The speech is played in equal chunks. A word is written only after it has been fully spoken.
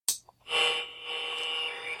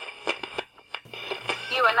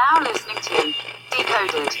now listening to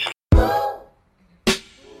Decoded.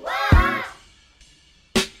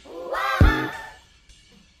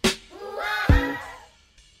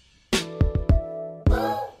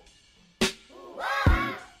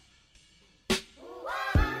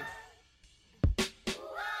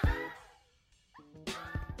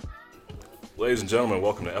 Ladies and gentlemen,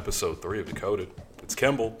 welcome to episode 3 of Decoded. It's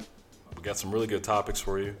Kimball. We got some really good topics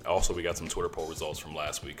for you. Also, we got some Twitter poll results from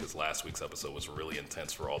last week because last week's episode was really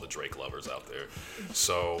intense for all the Drake lovers out there.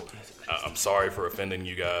 So, I'm sorry for offending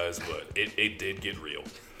you guys, but it did get real.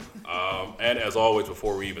 And as always,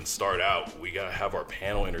 before we even start out, we got to have our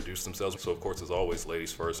panel introduce themselves. So, of course, as always,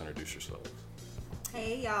 ladies first, introduce yourselves.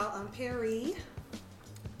 Hey, y'all, I'm Perry.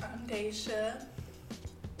 I'm Daisha.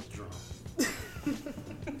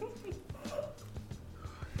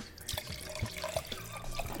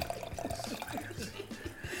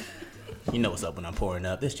 You know what's up when I'm pouring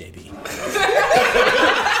up. This JB.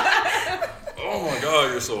 Oh my God,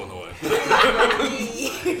 you're so annoying.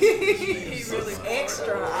 He's really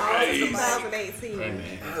extra. All 2018. Hey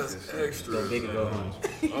man, That's extra. go big and go home.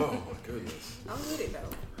 Oh my goodness. I'm with it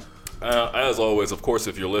though. As always, of course,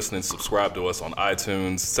 if you're listening, subscribe to us on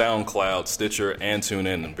iTunes, SoundCloud, Stitcher, and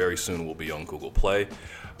TuneIn, and very soon we'll be on Google Play.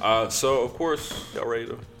 So, of course, y'all ready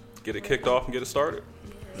to get it kicked off and get it started?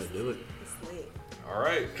 Let's do it. It's lit. All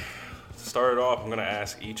right. To start it off, I'm going to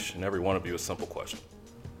ask each and every one of you a simple question.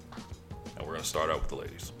 And we're going to start out with the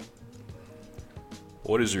ladies.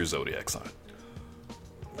 What is your zodiac sign?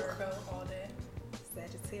 Virgo all day.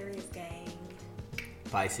 Sagittarius gang.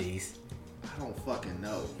 Pisces. I don't fucking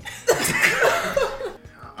know.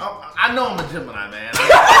 I know I'm a Gemini, man. It's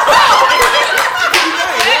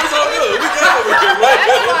all good. We got over here, man.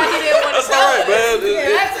 That's why he didn't want to That's all right, man.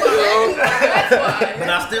 That's why. But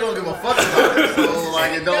I still don't give a fuck about it. So,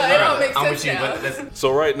 like, it don't No, it don't matter. make I'm sense with you, now. but that's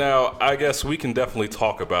So right now, I guess we can definitely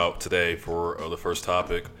talk about today for the first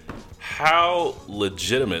topic, how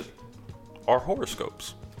legitimate are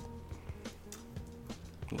horoscopes?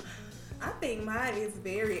 I think mine is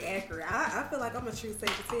very accurate. I feel like I'm a true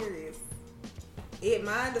Sagittarius.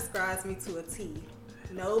 Mine describes me to a T.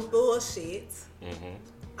 No bullshit. Mm-hmm.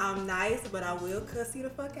 I'm nice, but I will cuss you the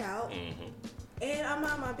fuck out. Mm-hmm. And I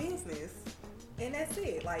mind my business. And that's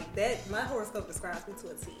it. Like that, my horoscope describes me to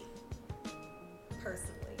a T.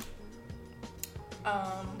 Personally.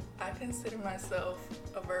 I consider myself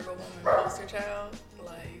a Virgo woman poster child.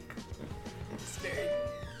 Like, it's very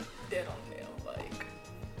dead on the nail. Like,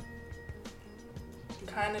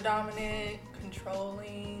 kind of dominant,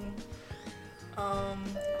 controlling.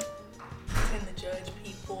 Tend to judge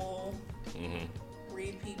people,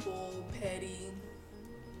 read people, petty.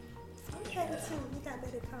 I'm petty too. We got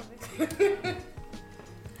that in common.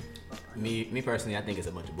 me personally. I think it's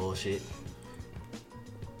a bunch of bullshit.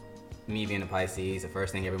 Me being a Pisces, the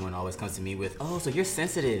first thing everyone always comes to me with, "Oh, so you're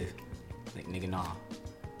sensitive?" Like, nigga, nah.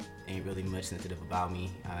 Ain't really much sensitive about me.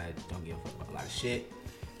 I don't give a fuck about a lot of shit.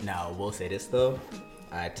 Now, I will say this though.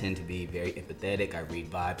 I tend to be very empathetic. I read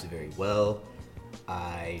vibes very well.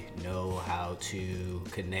 I know how to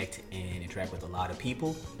connect and interact with a lot of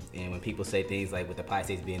people. And when people say things like with the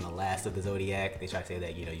Pisces being the last of the zodiac, they try to say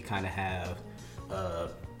that, you know, you kind of have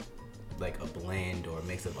like a blend or a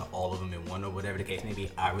mix of all of them in one or whatever the case may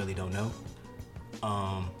be. I really don't know.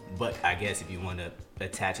 But I guess if you want to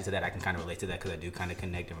attach it to that, I can kind of relate to that because I do kind of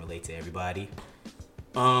connect and relate to everybody.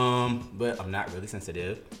 But I'm not really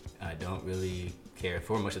sensitive. I don't really care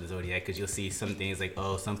for much of the zodiac because you'll see some things like,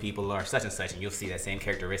 oh, some people are such and such, and you'll see that same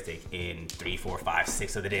characteristic in 3, 4, 5,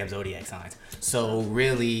 6 of the damn zodiac signs. So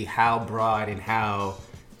really, how broad and how,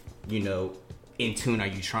 you know, in tune are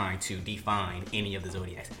you trying to define any of the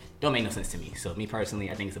zodiacs? Don't make no sense to me. So me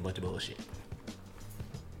personally, I think it's a bunch of bullshit.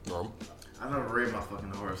 I never read my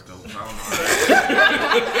fucking horoscope. I don't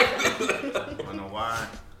know. I don't know why.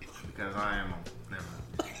 Because I am. Never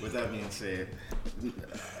mind. With that being said,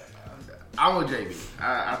 I'm with JB.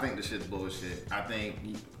 I think the shit's bullshit. I think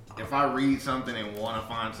if I read something and want to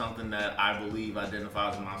find something that I believe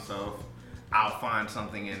identifies with myself, I'll find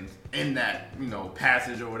something in that, you know,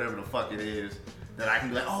 passage or whatever the fuck it is that I can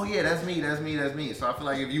be like, oh yeah, that's me. So I feel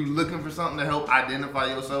like if you looking for something to help identify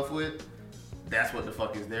yourself with, that's what the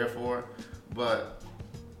fuck is there for. But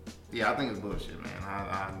yeah, I think it's bullshit, man.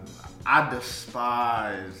 I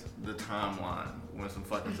despise the timeline when some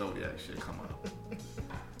fucking zodiac shit come up.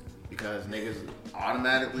 Because niggas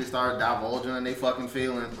automatically start divulging in their fucking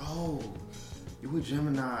feelings. Oh, you a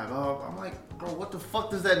Gemini, bro. I'm like, bro, what the fuck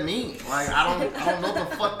does that mean? Like, I don't know what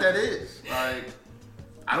the fuck that is. Like,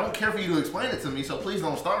 I don't care for you to explain it to me, so please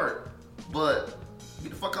don't start. But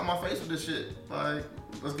get the fuck out my face with this shit. Like,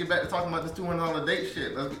 let's get back to talking about this $200 date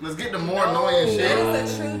shit. Let's get to more annoying shit. That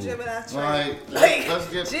is a true Gemini trait. Let's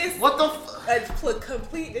get just what the a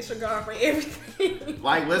complete disregard for everything.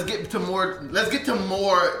 like let's get to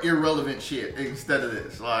more irrelevant shit instead of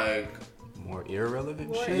this. Like More irrelevant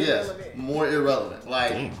More shit? yes, irrelevant. more irrelevant.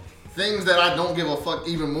 Like Damn. things that I don't give a fuck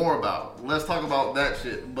even more about. Let's talk about that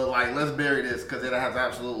shit. But like let's bury this because it has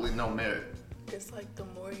absolutely no merit. It's like the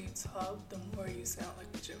more you talk, the more you sound like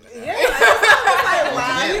a Gemini. Yeah, like,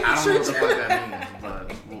 wow, Again, you I don't know what the true fuck that means. But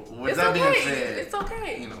with It's that being okay. said, It's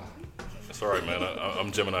okay. you know, It's all right, man. I'm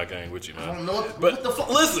Gemini gang with you, I man. don't know what But the fuck.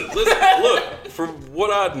 listen, look. From what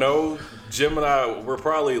I know, Gemini, we're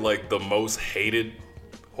probably like the most hated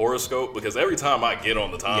horoscope because every time I get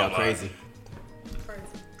on the timeline, Y'all crazy.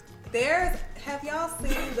 Have y'all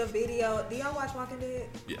seen the video? Do y'all watch Walking Dead?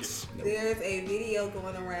 Yes. There's a video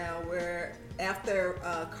going around where after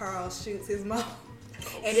Carl shoots his mom,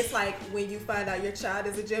 and it's like when you find out your child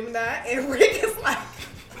is a Gemini, and Rick is like,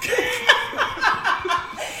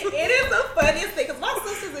 it is the funniest thing because my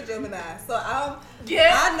sister's a Gemini, so I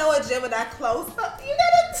know a Gemini close. You gotta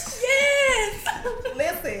Yes.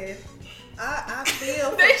 listen. I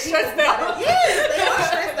feel They for stressed people out. Yes, they are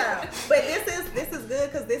stressed out. But this is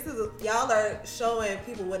good because y'all are showing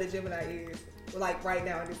people what a Gemini is, like right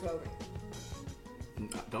now in this moment.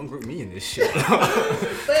 Don't group me in this shit.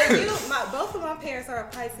 But both of my parents are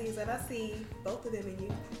Pisces, and I see both of them in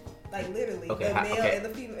you, like literally, Okay, the male and the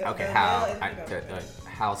female. Okay, the how? male and the female.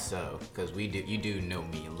 How so? Because you do know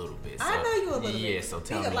me a little bit. So. I know you a little bit. Yeah, so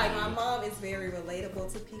tell Because, me. like, my mom is very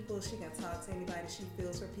relatable to people. She can talk to anybody. She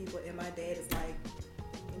feels for people. And my dad is like,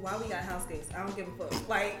 why we got house guests? I don't give a fuck.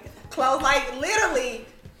 Like, clothes, like, literally,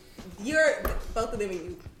 both of them and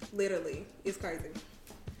you. Literally. It's crazy.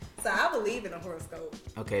 So I believe in a horoscope.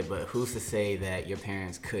 Okay, but who's to say that your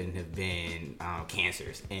parents couldn't have been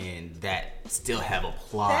cancers and that still have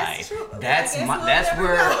applied? That's true. That's I guess my. we'll That's never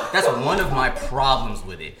where. know. That's one of my problems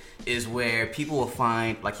with it. Is where people will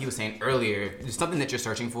find, like he was saying earlier, there's something that you're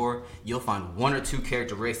searching for. You'll find one or two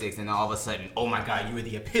characteristics, and all of a sudden, oh my god, you are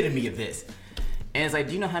the epitome of this. And it's like,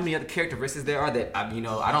 do you know how many other characteristics there are that I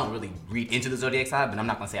don't really read into the zodiac side, but I'm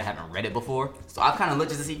not gonna say I haven't read it before. So I kind of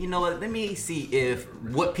looked just to see, you know what? Let me see if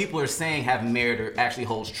what people are saying have merit or actually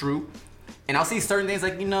holds true. And I'll see certain things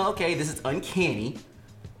like, okay, this is uncanny,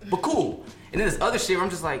 but cool. And then there's other shit where I'm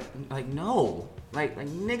just like no, like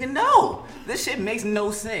nigga, no, this shit makes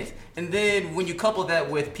no sense. And then when you couple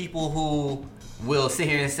that with people who will sit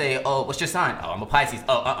here and say, oh, what's your sign? Oh, I'm a Pisces.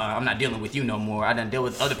 Oh, I'm not dealing with you no more. I done deal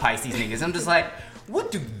with other Pisces niggas. I'm just like,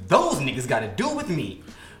 what do those niggas gotta do with me?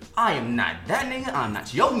 I am not that nigga. I'm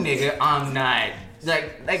not your nigga. I'm not,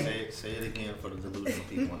 like. Say it again for the delusional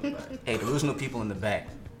people in the back. Hey, delusional people in the back.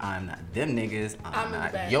 I'm not them niggas. I'm in the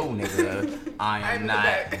not back. yo nigga. I I'm am in the not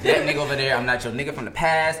back. that nigga over there. I'm not your nigga from the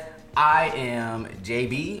past. I am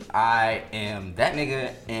JB. I am that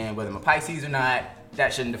nigga. And whether I'm a Pisces or not,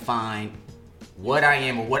 that shouldn't define what I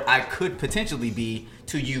am or what I could potentially be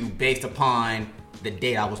to you based upon the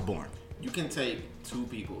date I was born. You can take two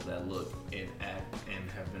people that look and act and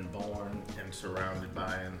have been born and surrounded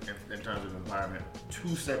by, in terms of environment,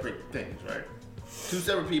 two separate things, right? Two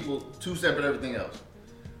separate people, two separate everything else.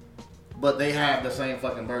 But they have the same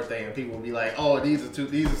fucking birthday, and people will be like, "Oh, these are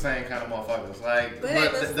the same kind of motherfuckers." Like, But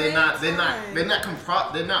at the they're same not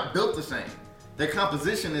time- they're not built the same. Their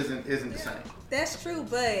composition isn't the same. That's true,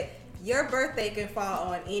 but your birthday can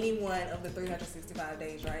fall on any one of the 365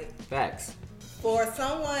 days, right? Facts. For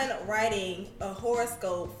someone writing a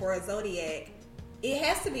horoscope for a zodiac, it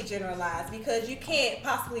has to be generalized because you can't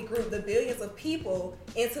possibly group the billions of people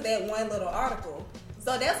into that one little article.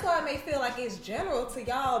 So that's why it may feel like it's general to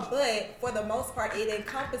y'all, but for the most part, it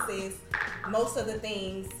encompasses most of the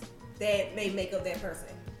things that may make up that person.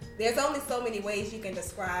 There's only so many ways you can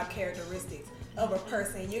describe characteristics of a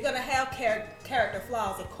person. You're gonna have character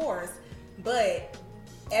flaws, of course, but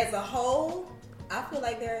as a whole, I feel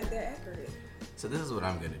like they're accurate. So this is what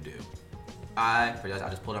I'm gonna do. I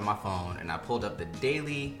just pulled up my phone and I pulled up the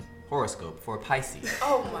daily horoscope for Pisces.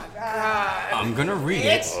 Oh my god. I'm gonna read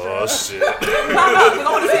it. Oh shit. I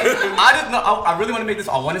really want to make this.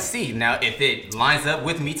 I want to see now if it lines up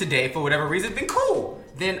with me today for whatever reason. Then cool.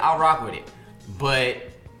 Then I'll rock with it. But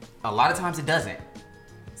a lot of times it doesn't.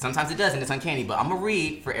 Sometimes it doesn't. It's uncanny. But I'm gonna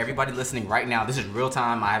read for everybody listening right now. This is real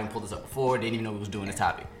time. I haven't pulled this up before. Didn't even know we was doing this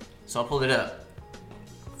topic. So I pulled it up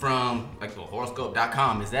from like the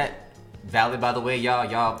horoscope.com. Is that valid, by the way, y'all?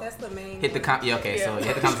 Y'all That's the main hit the one. yeah. Okay, so Yeah.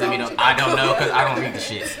 hit the comments. Let me know. I don't know because I don't read the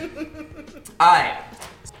shit. All right.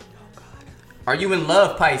 Are you in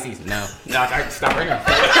love, Pisces? No. Stop right now.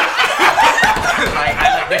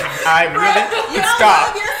 I really You don't stop.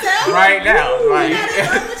 love yourself. yourself. Right now, You right? gotta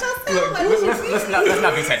love with yourself. Look, Like, what you let's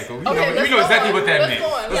not be technical. We Okay, know exactly what that let's meant. Go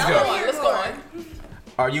on. Let's Let's go. go on. Let's go on.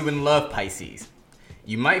 Are you in love, Pisces?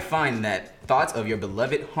 You might find that thoughts of your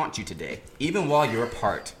beloved haunt you today, even while you're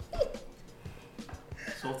apart.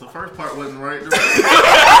 So if the first part wasn't right, Like,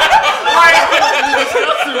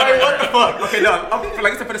 what the fuck? Okay, no,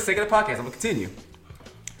 like I said, for the sake of the podcast, I'm gonna continue.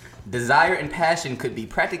 Desire and passion could be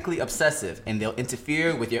practically obsessive, and they'll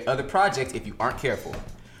interfere with your other projects if you aren't careful.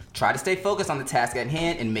 Try to stay focused on the task at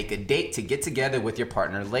hand and make a date to get together with your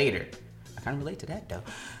partner later. I kind of relate to that, though.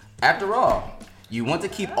 After all, you want to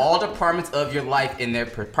keep all departments of your life in their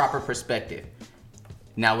proper perspective.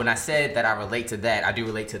 Now, when I said that I relate to that, I do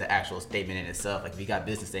relate to the actual statement in itself. Like, if you got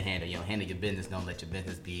business to handle, handle your business. Don't let your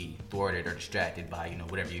business be thwarted or distracted by,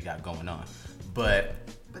 whatever you got going on. But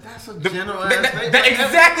that's a general ass thing. That's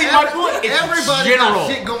exactly my point. It's Everybody general.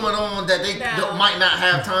 got shit going on that they might not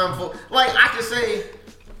have time for. Like, I could say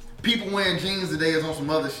people wearing jeans today is on some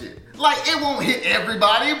other shit. Like, it won't hit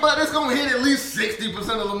everybody, but it's gonna hit at least 60% of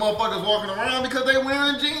the motherfuckers walking around because they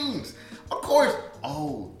wearing jeans. Of course,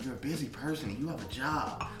 you're a busy person and you have a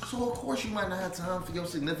job. So of course you might not have time for your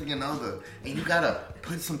significant other. And you gotta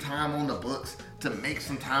put some time on the books to make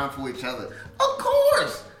some time for each other. Of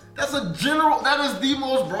course! That is the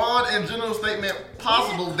most broad and general statement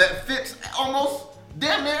possible that fits almost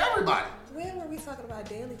damn near everybody. When were we talking about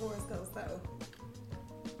daily horoscopes though?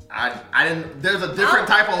 I didn't. There's a different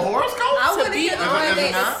type of horoscope. I want to be get the honest, one that is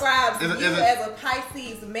it not? describes Is it- you is it- as a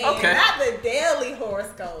Pisces man, Okay. not the daily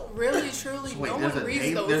horoscope. Really, truly, Wait, no there's one a reads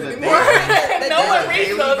daily- those there's a anymore. daily- No one There's a reads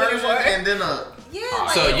daily those version anymore. and then a. Yeah,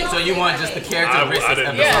 So you want just the characteristics I of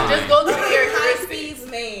didn't the know. Yeah, sign. just go to the characteristics.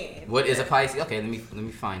 Pisces man. What is a Pisces? Okay, let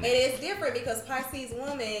me find And it. it's different because Pisces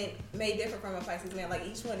woman may differ from a Pisces man. Like,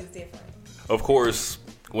 each one is different. Of course,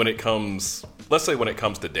 let's say when it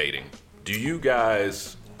comes to dating, do you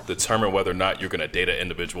guys determine whether or not you're going to date an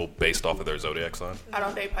individual based off of their zodiac sign? I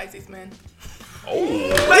don't date Pisces men.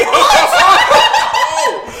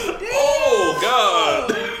 Oh God!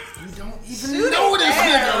 You don't even know this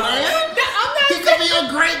nigga, man. I'm not He could be a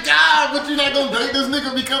great guy, but you're not gonna date this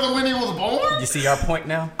nigga because of when he was born. You see our point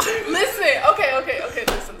now? Listen, okay, listen.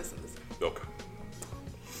 Okay.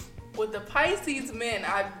 With the Pisces men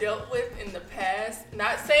I've dealt with in the past,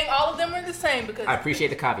 not saying all of them are the same because I appreciate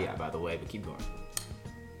the caveat, by the way, but keep going.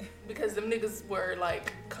 them niggas were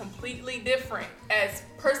like completely different as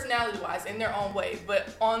personality-wise in their own way.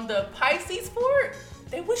 But on the Pisces fort,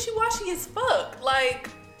 they wishy-washy as fuck. Like,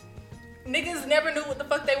 niggas never knew what the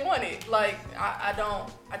fuck they wanted. Like, I don't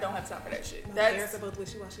have time for that shit. Parents are both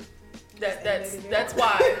wishy-washy. That's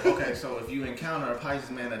why. Okay, so if you encounter a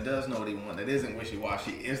Pisces man that does know what he wants, that isn't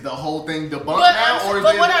wishy-washy, is the whole thing debunked now, or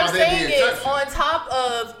But what I'm are they saying the is, exception?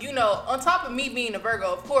 on top of me being a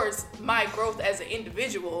Virgo, of course, my growth as an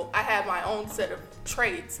individual, I have my own set of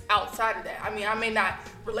traits outside of that. I mean, I may not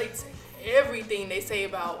relate to everything they say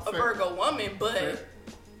about a Fair. Virgo woman, but Fair.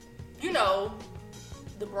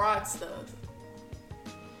 the broad stuff.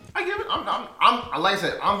 I give it. I'm like I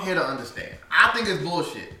said, I'm here to understand. I think it's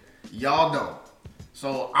bullshit. Y'all don't.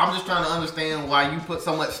 So I'm just trying to understand why you put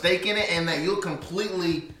so much stake in it, and that you'll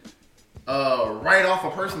completely write off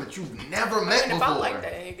a person that you've never met And if before. I like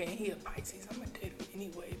that nigga and he a Pisces, I'm gonna date him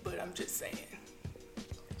anyway. But I'm just saying.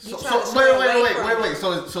 So, trying to so stray wait. away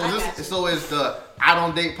from it. So I got you. so is the I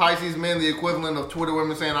don't date Pisces men the equivalent of Twitter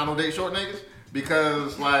women saying I don't date short niggas?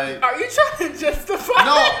 Because like Are you trying to justify?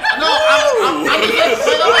 I'm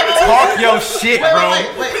just Talk your shit, bro.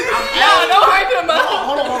 Wait. No, hype him up.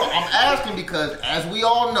 Hold on. I'm asking because, as we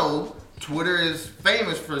all know, Twitter is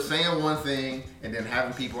famous for saying one thing and then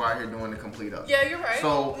having people out here doing the complete other. Yeah, you're right.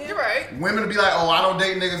 So you're right. women be like, "Oh, I don't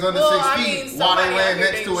date niggas under Well, 6 I feet," mean, while they somebody laying out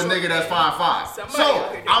here next to a dating nigga that's short 5'5". Somebody So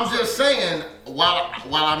out here I'm dating just saying, while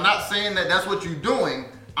I'm not saying that that's what you're doing,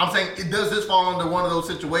 I'm saying, does this fall under one of those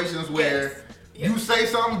situations where Yes. you say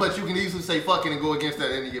something, but you can easily say fucking and go against that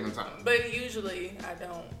at any given time? But usually I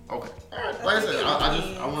don't. Okay. All right. Like I said,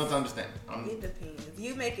 I wanted to understand. It depends.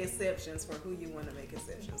 You make exceptions for who you want to make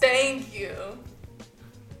exceptions for. Thank you.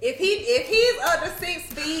 If he's under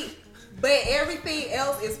 6 feet, but everything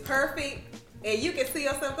else is perfect, and you can see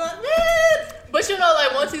yourself going, man. But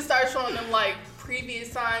like once he starts showing them like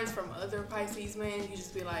previous signs from other Pisces men, you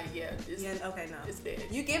just be like, yeah, this, Yeah, okay, no. it's dead.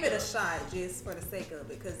 You give it a shot just for the sake of it,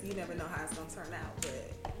 because you never know how it's gonna turn out.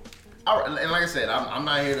 But All right, and like I said, I'm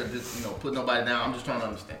not here to just put nobody down. I'm just trying to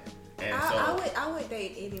understand. And I would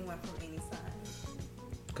date anyone from any sign.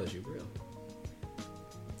 Because you're real.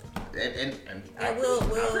 and I And we'll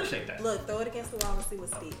appreciate that. look, throw it against the wall and see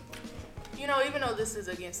what's deep. Even though this is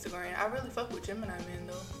against the grain, I really fuck with Gemini men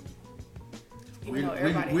though. Even though We're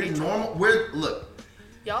everybody hates them. normal. Look,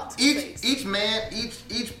 Y'all each man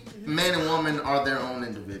and woman are their own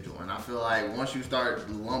individual, and I feel like once you start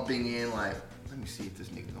lumping in like, let me see if this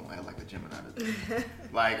nigga gonna act like a Gemini today.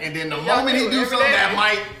 Like, and then the moment he do something that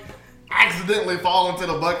might accidentally fall into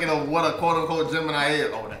the bucket of what a quote unquote Gemini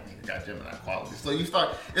is, oh, that nigga got Gemini qualities. So you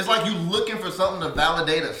start, it's like you looking for something to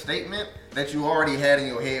validate a statement that you already had in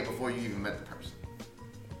your head before you even met the person.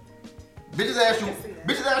 Bitches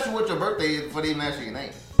ask you what your birthday is before they even ask you your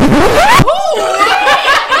name.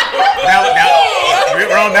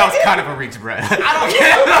 That was kind of a reach, bro. That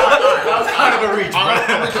was kind of a reach, bro.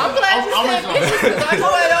 I'm glad you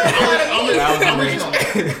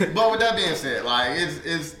said But with that being said, like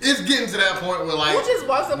it's getting to that point where like Who just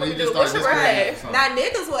walks up and do what's your birthday? Now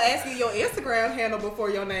niggas will ask you your Instagram handle before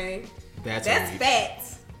your name. That's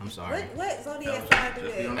facts. I'm sorry. What zodiac sign do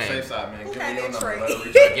just be on that? the safe side, man. Who Give got me your that number. trait? Let her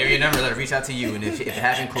reach out. Give me your number, let it reach out to you, and if it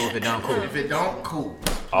happens, cool. If it don't, cool. If it don't, cool.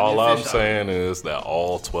 All Give me a I'm fish out. saying is that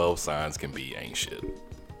all 12 signs can be ain't shit.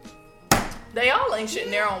 They all ain't shit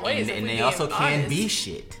in their own ways. And they also can be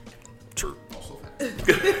shit. True. Also fact.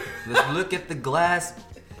 Let's look at the glass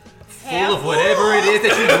full of whatever it is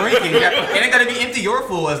that you're drinking. It ain't gotta be empty or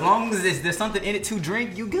full. As long as there's something in it to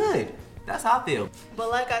drink, you good. That's how I feel.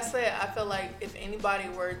 But like I said, I feel like if anybody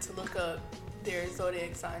were to look up their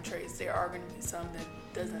zodiac sign traits, there are going to be some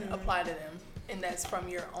that doesn't apply to them, and that's from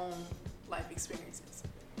your own life experiences.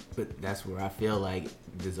 But that's where I feel like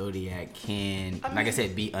the zodiac can, I mean, like I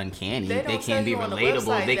said, be uncanny. They They don't can tell be you on the relatable.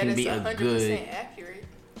 website They that can be it's a 100% good. accurate.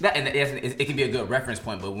 It can be a good reference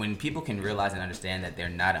point, but when people can realize and understand that they're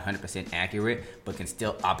not 100% accurate, but can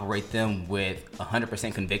still operate them with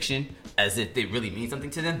 100% conviction, as if they really mean something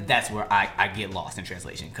to them, that's where I get lost in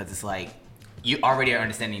translation. Because it's like, you already are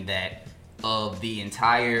understanding that of the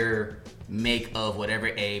entire make of whatever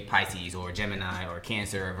a Pisces or Gemini or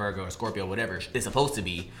Cancer or Virgo or Scorpio, whatever is supposed to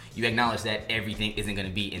be, you acknowledge that everything isn't going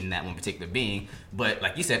to be in that one particular being. But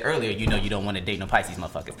like you said earlier, you know you don't want to date no Pisces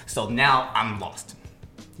motherfuckers. So now I'm lost.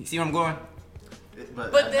 You see where I'm going?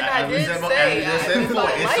 But then I did say,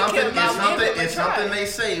 it's something they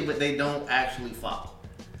say, but they don't actually follow.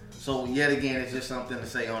 So yet again, it's just something to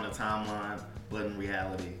say on the timeline, but in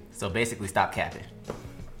reality. So basically, stop capping.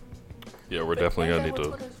 Yeah, we're definitely going to need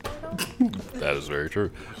to. That is very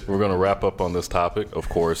true. We're going to wrap up on this topic. Of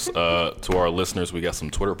course, to our listeners, we got some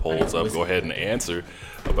Twitter polls up. Go ahead and answer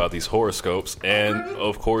about these horoscopes. And,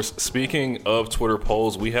 of course, speaking of Twitter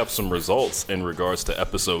polls, we have some results in regards to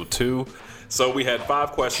episode 2. So we had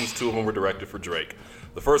 5 questions. 2 of them were directed for Drake.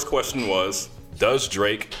 The first question was, does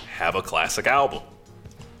Drake have a classic album?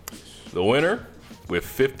 The winner, with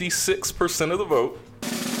 56% of the vote,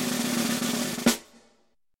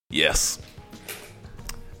 yes.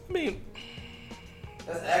 I mean,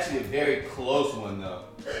 That's actually a very close one, though.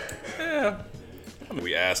 yeah. I mean,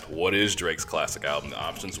 we asked, what is Drake's classic album? The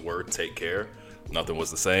options were Take Care, Nothing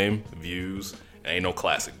Was the Same, Views, and Ain't No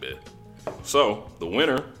Classic Bit. So, the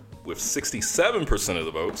winner, with 67% of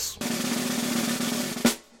the votes,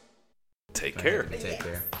 Take Care. Take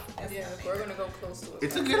care. Yeah, we're gonna go close to it.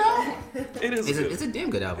 It's a good album. It is good. It's a damn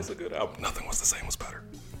good album. It's a good album. Nothing Was the Same was better.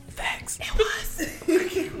 Facts. It was.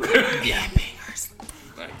 Yeah, bangers.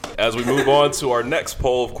 As we move on to our next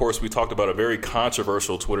poll, of course, we talked about a very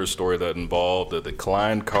controversial Twitter story that involved a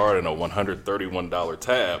declined card and a $131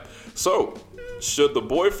 tab. So, should the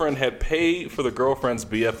boyfriend have paid for the girlfriend's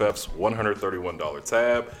BFF's $131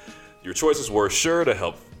 tab? Your choices were sure to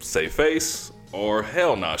help save face, or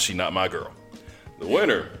hell nah, she not my girl. The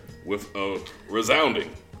winner, with a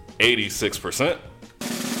resounding 86%.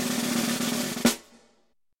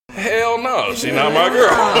 Hell no, she not my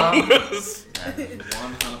girl.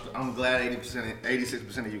 I'm glad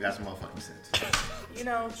 86% of you got some motherfucking sense. You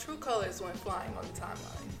know, True Colors went flying on the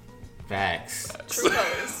timeline. Facts. True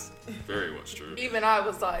Colors. Very much true. Even I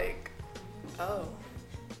was like, oh,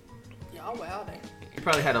 y'all wilding. You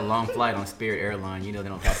probably had a long flight on Spirit Airline. You know they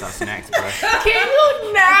don't pass out snacks, bro. Can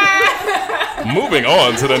you not? Moving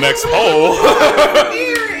on to the next poll.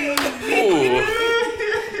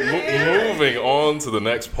 Moving on to the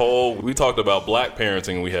next poll, we talked about black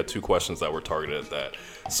parenting, and we had 2 questions that were targeted at that.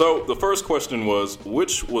 So the first question was,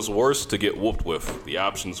 which was worse to get whooped with? The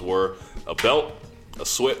options were a belt, a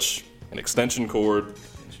switch, an extension cord,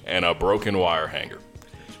 and a broken wire hanger.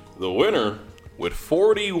 The winner, with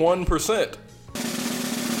 41%,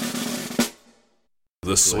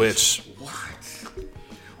 the switch. What?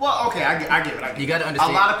 Well, okay, I get it. You gotta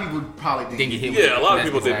understand. A lot of people probably Didn't didn't get hit with Yeah, a lot of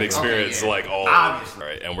people didn't Exactly. experience Okay, yeah. like all. Obviously. All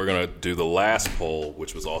right, and we're gonna do the last poll,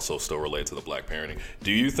 which was also still related to the black parenting.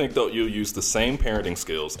 Do you think that you'll use the same parenting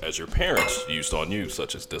skills as your parents used on you,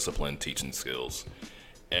 such as discipline, teaching skills?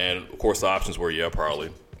 And of course, the options were yeah, probably,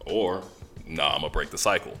 or nah, I'm gonna break the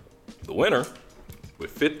cycle. The winner,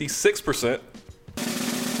 with 56%,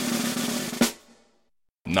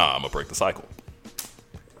 nah, I'm gonna break the cycle.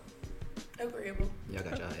 Agreeable. Y'all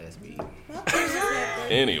got y'all ass beat.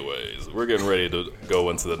 Anyways, we're getting ready to go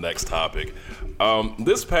into the next topic.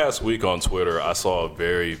 This past week on Twitter, I saw a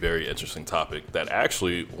very, very interesting topic that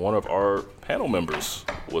actually one of our panel members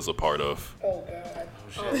was a part of. Oh God.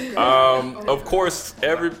 Of course,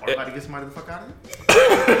 We're about to get somebody the fuck out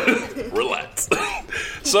of here. relax.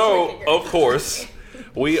 So, of course,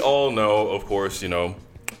 we all know, of course, you know,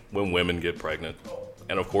 when women get pregnant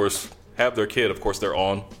and, of course, have their kid, of course, they're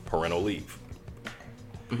on parental leave.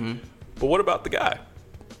 Mm-hmm. But what about the guy?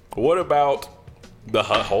 What about the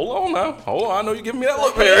hold on now. Hold on. I know you're giving me that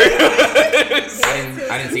look, Perry.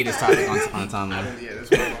 I didn't see this topic on timeline. Yeah,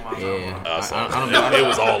 this was on my timeline. Yeah. It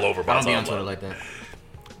was all over my I don't be on timeline. Twitter like that.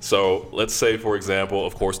 So let's say, for example,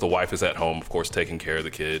 of course, the wife is at home, of course, taking care of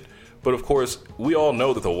the kid. But of course, we all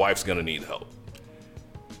know that the wife's going to need help.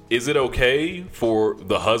 Is it okay for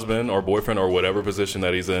the husband or boyfriend or whatever position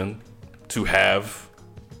that he's in to have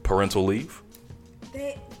parental leave?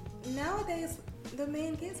 Nowadays, the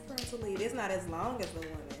man gets parental leave. It's not as long as the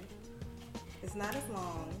women. It's not as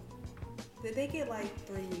long. Did they get like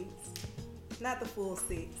 3 weeks? Not the full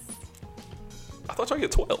 6. I thought y'all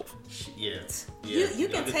get 12. Yeah. You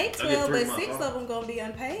can take 12, but 6 of them gonna be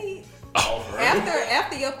unpaid.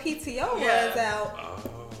 After your PTO runs out.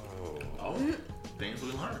 Oh, things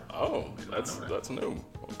we learn. Oh, that's new.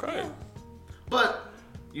 Okay. Yeah. But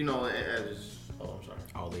you know, as I'm sorry.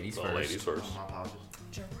 All ladies So first. ladies first. My apologies.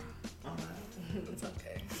 It's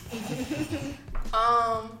okay.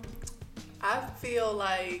 I feel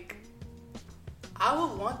like I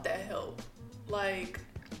would want that help. Like,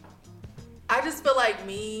 I just feel like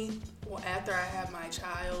after I have my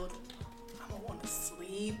child, I'm gonna want to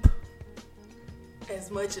sleep as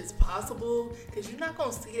much as possible because you're not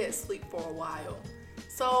gonna see that sleep for a while.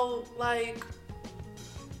 So, like,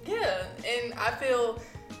 yeah, and I feel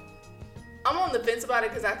I'm on the fence about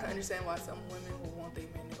it because I can understand why some women will want their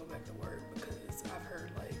men to go back to work because I've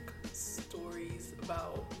heard like stories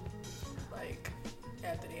about like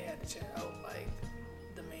after they had the child, like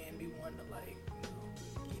the man be wanting to like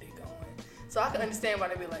get it going. So I can understand why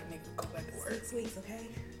they be like, nigga, go back to work. 6 weeks, okay?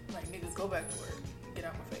 Like, niggas, go back to work. Get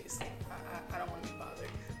out my face. I don't want to be bothered.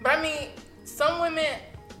 But I mean, some women,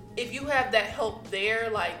 if you have that help there,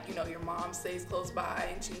 like, you know, your mom stays close by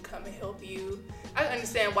and she can come and help you, I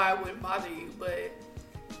understand why it wouldn't bother you. But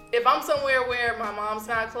if I'm somewhere where my mom's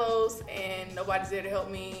not close and nobody's there to help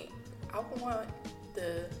me, I would want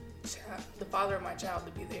the father of my child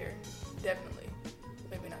to be there. Definitely.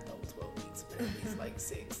 Maybe not the whole 12 weeks, but at least like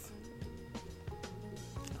 6.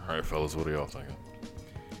 All right, fellas, what are y'all thinking?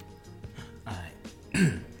 Alright.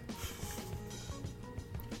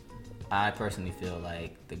 I personally feel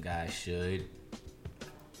like the guy should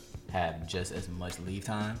have just as much leave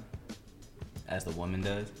time as the woman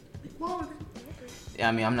does. Yeah,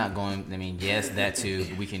 I mean, I'm not going. I mean, yes, that too.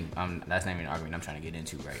 We can. That's not even an argument I'm trying to get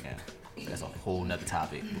into right now. That's a whole nother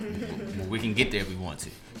topic. We can get there if we want to.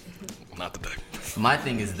 Not today. My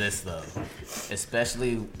thing is this though,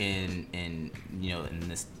 especially in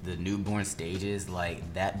the newborn stages,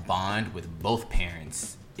 like that bond with both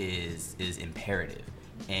parents is imperative.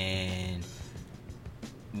 And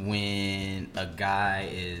when a guy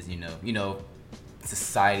is,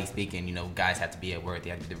 society speaking, guys have to be at work,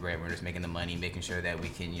 they have to be the breadwinners, making the money, making sure that we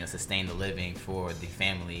can, sustain the living for the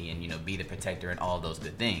family and, be the protector and all those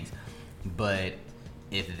good things. But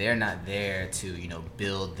if they're not there to,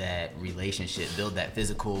 build that relationship, build that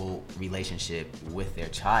physical relationship with their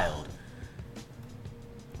child,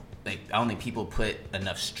 like, I don't think people put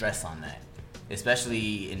enough stress on that.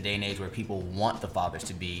 Especially in day and age where people want the fathers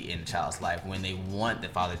to be in the child's life, when they want the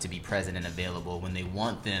father to be present and available, when they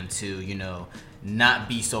want them to, not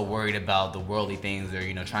be so worried about the worldly things or,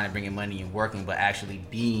 trying to bring in money and working, but actually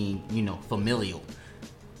being, familial.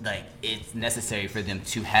 Like, it's necessary for them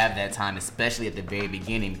to have that time, especially at the very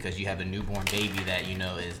beginning, because you have a newborn baby that,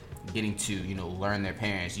 is getting to, learn their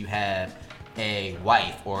parents. You have a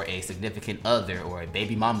wife or a significant other or a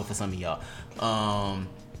baby mama for some of y'all.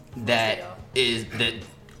 That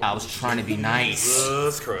I was trying to be nice.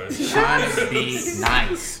 Jesus Christ. Trying to be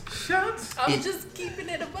nice. Shots. I'm just keeping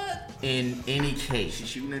it a buck. In any case. She's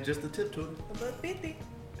shooting at just the tip to it. About 50.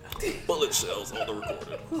 Bullet shells on the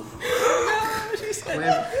recording. She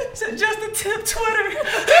said just the tip Twitter.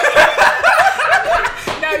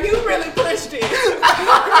 Now you really pushed it.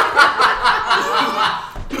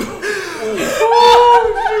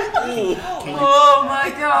 Oh my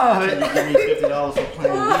god. You give me $50 for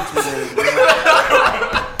playing YouTube.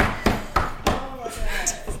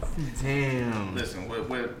 Damn.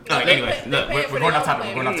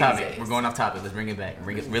 topic. days. We're going off topic. Let's bring it back.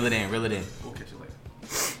 Reel it in. We'll catch you later.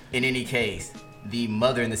 In any case, the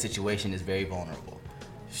mother in the situation is very vulnerable.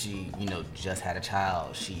 She, just had a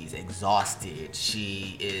child. She's exhausted.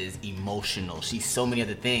 She is emotional. She's so many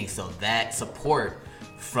other things. So that support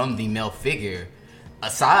from the male figure,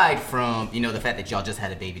 aside from, the fact that y'all just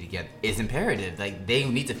had a baby together, is imperative. Like, they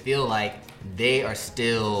need to feel like they are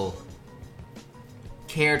still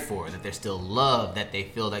cared for, that they're still loved, that they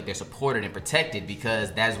feel like they're supported and protected,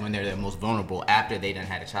 because that's when they're the most vulnerable after they done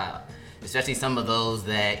had a child. Especially some of those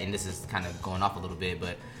that, and this is kind of going off a little bit,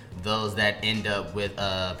 but those that end up with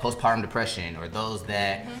postpartum depression, or those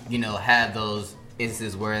that, have those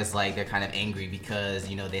instances where it's like they're kind of angry because,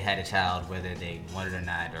 they had a child, whether they wanted it or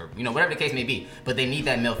not, or, whatever the case may be. But they need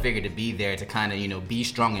that male figure to be there to kind of, be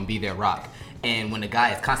strong and be their rock. And when the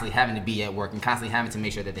guy is constantly having to be at work and constantly having to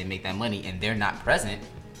make sure that they make that money and they're not present,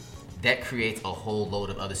 that creates a whole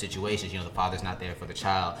load of other situations. The father's not there for the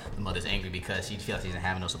child. The mother's angry because she feels she doesn't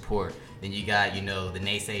have no support. Then you got, the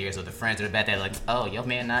naysayers or the friends that are back there like, oh, your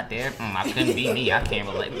man not there? I couldn't be me. I can't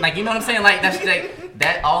relate. Like, you know what I'm saying? Like, that's like,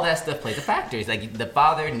 that, all that stuff plays a factor. It's like the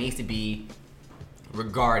father needs to be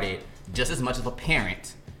regarded just as much of a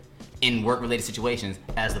parent in work-related situations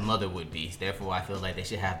as the mother would be. Therefore, I feel like they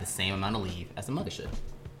should have the same amount of leave as the mother should.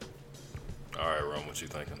 All right, Ron, what you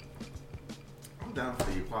thinking? I'm down for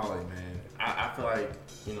the equality, man. I feel like,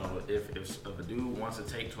 if a dude wants to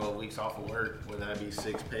take 12 weeks off of work, whether that be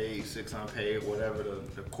 6 paid, 6 unpaid, whatever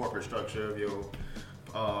the corporate structure of your,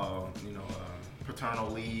 paternal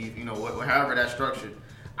leave, however that's structured,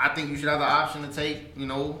 I think you should have the option to take,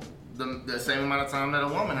 the same amount of time that a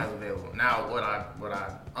woman has available. Now, what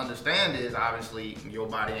I understand is, obviously, your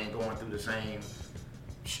body ain't going through the same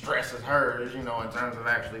stress as hers, in terms of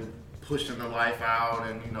actually pushing the life out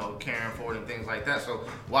and, caring for it and things like that. So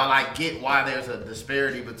while I get why there's a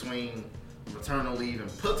disparity between maternal leave and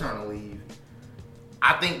paternal leave,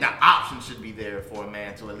 I think the option should be there for a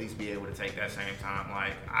man to at least be able to take that same time.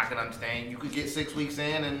 Like, I can understand you could get 6 weeks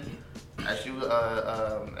in, and as she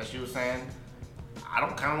was saying, I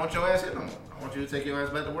don't kind of want your ass here no more. I want you to take your ass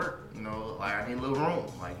back to work. Like, I need a little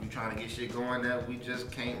room. Like, you trying to get shit going that we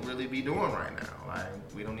just can't really be doing right now. Like,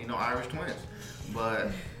 we don't need no Irish twins. But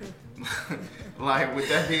like, with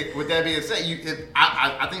that being said,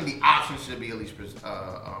 I think the option should be at least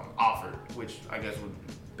offered, which I guess would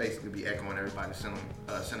basically be echoing everybody's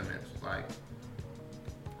sentiments. Like,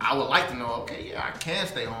 I would like to know, okay, yeah, I can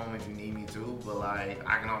stay home if you need me to, but like,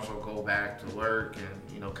 I can also go back to work and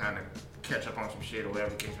kind of catch up on some shit or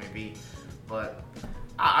whatever the case may be. But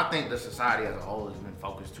I think the society as a whole has been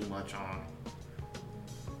focused too much on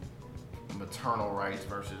maternal rights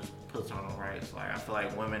versus paternal rights. Like, I feel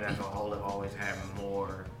like women as a whole have always had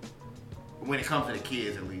more, when it comes to the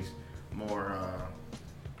kids at least, more,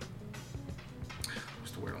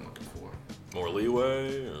 what's the word I'm looking for? More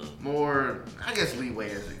leeway? Or? More, I guess leeway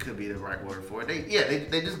is, it could be the right word for it.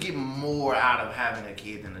 They just get more out of having a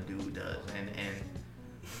kid than a dude does. And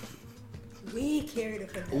we carried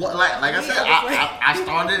it for them. like I said, I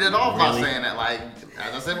started it off by saying that, like,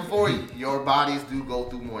 as I said before, your bodies do go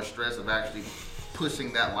through more stress of actually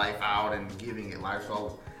pushing that life out and giving it life.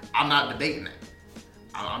 So I'm not debating that.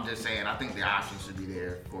 I'm just saying, I think the option should be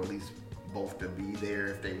there for at least both to be there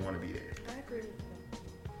if they want to be there. I agree.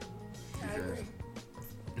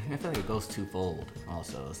 I feel like it goes twofold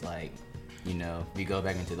also. It's like, we go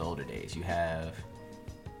back into the older days. You have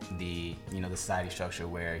the society structure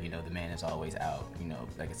where, the man is always out,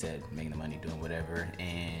 like I said, making the money, doing whatever,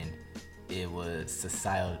 and it was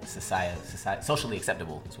socially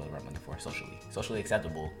acceptable, is what I'm looking for, socially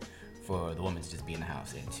acceptable for the woman to just be in the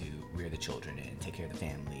house and to rear the children and take care of the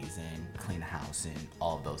families and clean the house and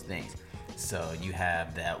all of those things. So you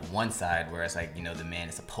have that one side where it's like, the man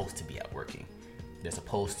is supposed to be out working. They're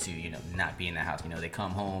supposed to, not be in the house. They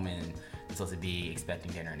come home and they're supposed to be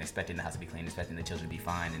expecting dinner and expecting the house to be clean, expecting the children to be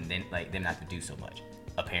fine, and then like them not to do so much,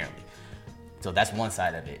 apparently. So that's one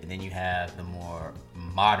side of it. And then you have the more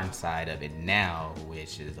modern side of it now,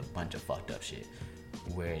 which is a bunch of fucked up shit,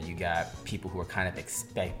 where you got people who are kind of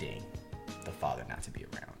expecting the father not to be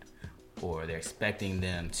around, or they're expecting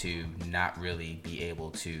them to not really be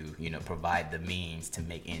able to, provide the means to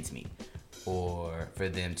make ends meet, or for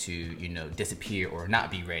them to, disappear or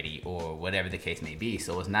not be ready, or whatever the case may be.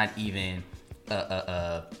 So it's not even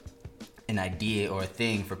an idea or a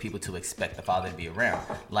thing for people to expect the father to be around.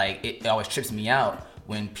 Like, it always trips me out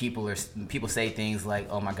when people say things like,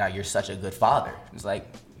 "Oh my God, you're such a good father." It's like,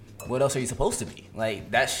 what else are you supposed to be?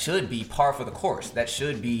 Like, that should be par for the course. That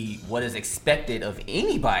should be what is expected of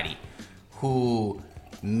anybody who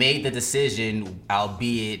made the decision,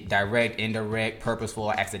 albeit direct, indirect, purposeful,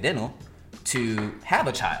 or accidental, to have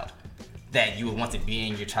a child, that you would want to be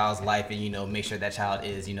in your child's life and, make sure that child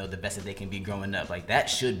is, the best that they can be growing up. Like, that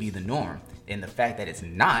should be the norm. And the fact that it's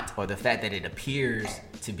not, or the fact that it appears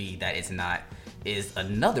to be that it's not, is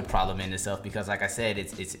another problem in itself, because like I said,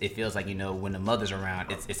 it feels like, when the mother's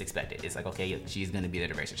around, it's expected. It's like, okay, she's going to be there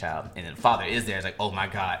to raise a child. And then the father is there. It's like, oh my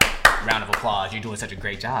God, round of applause. You're doing such a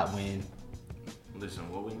great job. When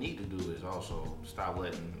Listen, what we need to do is also stop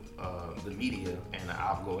letting the media, and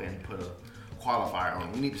I'll go ahead and put a qualifier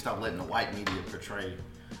on. We need to stop letting the white media portray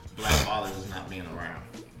black fathers as not being around.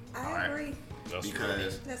 I agree.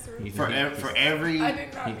 Because That's real. for every I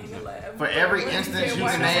did not mean to laugh. for every instance you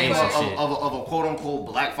can name of a quote unquote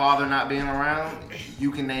black father not being around,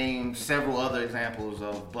 you can name several other examples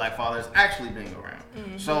of black fathers actually being around.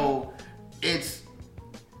 Mm-hmm. So it's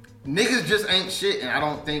niggas just ain't shit, and I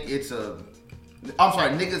don't think it's I'm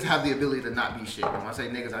sorry, niggas have the ability to not be shit. When I say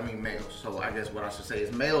niggas, I mean males. So I guess what I should say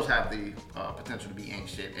is males have the potential to be ain't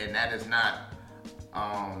shit, and that is not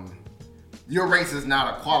your race is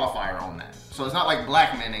not a qualifier on that. So it's not like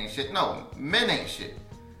black men ain't shit. No, men ain't shit.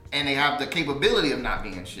 And they have the capability of not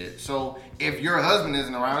being shit. So if your husband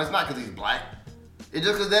isn't around, it's not because he's black. It's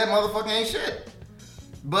just because that motherfucker ain't shit.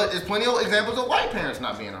 But there's plenty of examples of white parents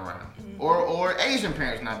not being around. Or Asian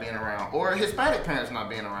parents not being around. Or Hispanic parents not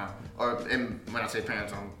being around. And when I say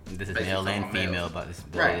parents, this is male and female, but this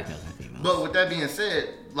right. Is male and female. But with that being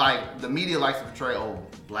said, like, the media likes to portray, oh,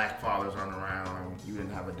 black fathers aren't around, you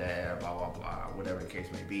didn't have a dad, blah, blah, blah, whatever the case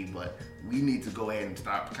may be. But we need to go ahead and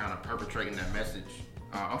stop kind of perpetrating that message.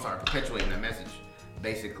 Perpetuating that message.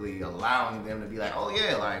 Basically allowing them to be like, oh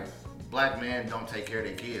yeah, like, black men don't take care of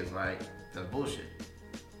their kids. Like, that's bullshit.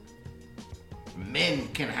 Men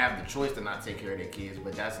can have the choice to not take care of their kids,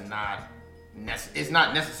 but that's not... It's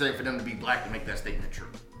not necessary for them to be black to make that statement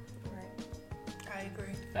true. Right. I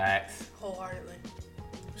agree. Facts. Wholeheartedly.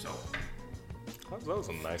 So That was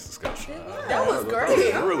a nice discussion. That was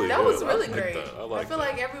great. That was really I great. that. I feel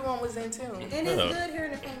like everyone was in tune. And it's good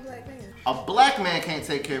hearing it from a black man. a black man can't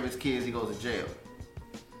take care of his kids, he goes to jail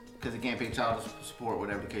because he can't pay child support,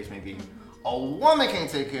 whatever the case may be. A woman can't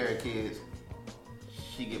take care of kids,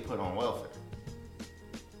 she get put on welfare.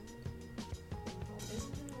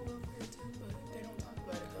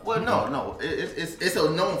 Well, no, it's a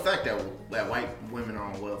known fact that white women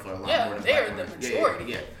are on welfare a lot more than they're black the women.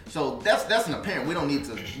 majority. Yeah. So that's an apparent. We don't need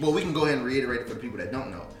to. Well, we can go ahead and reiterate it for the people that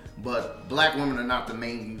don't know. But black women are not the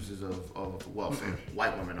main users of welfare. Mm-hmm.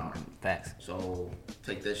 White women are. Facts. So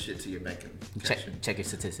take that shit to your bank and Check your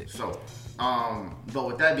statistics. So, but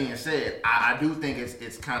with that being said, I do think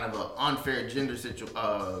it's kind of an unfair gender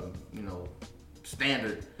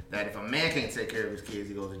standard that if a man can't take care of his kids,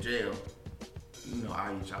 he goes to jail.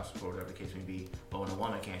 I use child support, whatever the case may be. But when a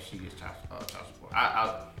woman can't, she gets child support.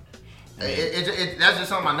 That's just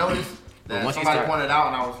something I noticed that somebody pointed out,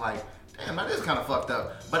 and I was like, damn, that is kind of fucked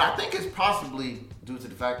up. But I think it's possibly due to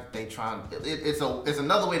the fact that it's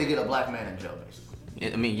another way to get a black man in jail, basically.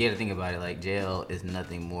 I mean, you have to think about it. Like, jail is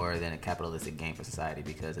nothing more than a capitalistic game for society,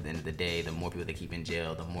 because at the end of the day, the more people they keep in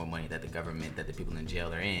jail, the more money that the government that the people in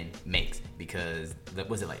jail are in makes. Because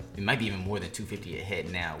it might be even more than $250 a head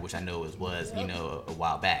now, which I know was a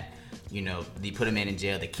while back. They put them in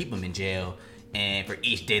jail, they keep them in jail, and for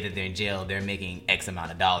each day that they're in jail, they're making X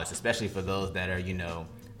amount of dollars. Especially for those that are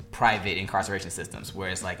private incarceration systems, where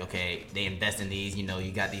it's like, okay, they invest in these.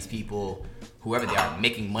 You got these people, whoever they are,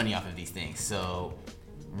 making money off of these things. So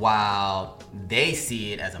while they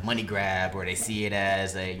see it as a money grab, or they see it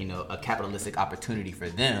as a capitalistic opportunity for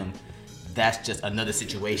them, that's just another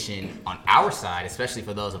situation on our side, especially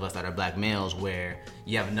for those of us that are black males, where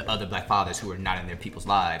you have other black fathers who are not in their people's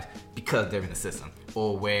lives because they're in the system,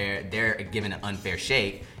 or where they're given an unfair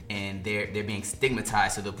shake and they're being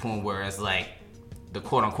stigmatized to the point where it's like the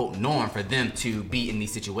quote-unquote norm for them to be in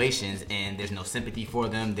these situations, and there's no sympathy for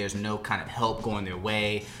them, there's no kind of help going their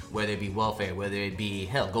way, whether it be welfare, whether it be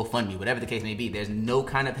GoFundMe, whatever the case may be. There's no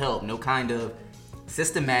kind of help, no kind of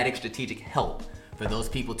systematic, strategic help for those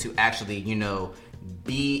people to actually,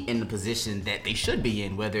 be in the position that they should be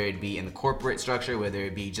in, whether it be in the corporate structure, whether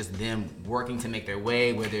it be just them working to make their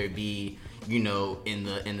way, whether it be, in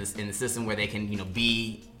the system where they can,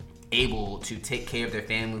 be able to take care of their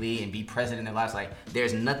family and be present in their lives. Like,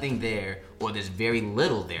 there's nothing there, or there's very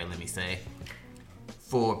little there, let me say,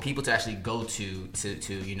 for people to actually go to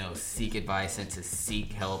seek advice and to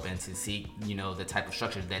seek help and to seek the type of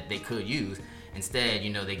structure that they could use. Instead,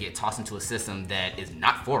 they get tossed into a system that is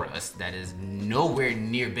not for us, that is nowhere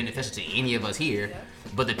near beneficial to any of us here. Yeah.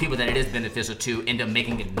 But the people that it is beneficial to end up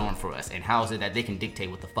making it a norm for us. And how is it that they can dictate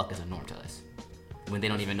what the fuck is a norm to us when they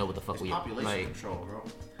don't even know what the fuck we are? Population control, bro.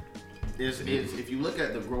 is if you look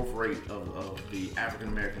at the growth rate of the African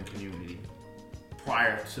American community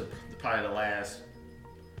prior to probably the last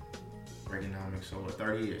Reaganomics, so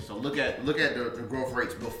 30 years. So look at the growth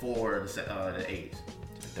rates before the 80s.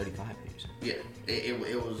 35 years. Yeah,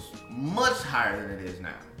 it was much higher than it is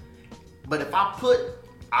now. But if I put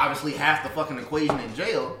obviously half the fucking equation in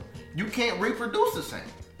jail, you can't reproduce the same.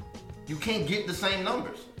 You can't get the same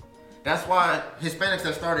numbers. That's why Hispanics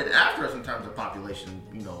that started after us in terms of population,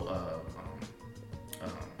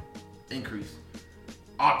 increase,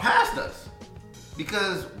 are past us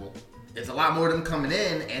because it's a lot more of them coming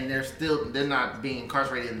in, and they're not being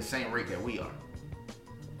incarcerated in the same rate that we are.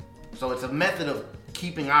 So it's a method of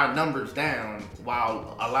keeping our numbers down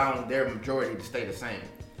while allowing their majority to stay the same.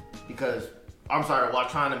 Because while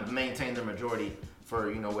trying to maintain their majority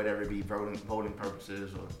for whatever it be, voting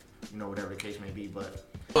purposes or whatever the case may be. But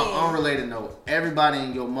on unrelated note, everybody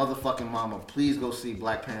and your motherfucking mama, please go see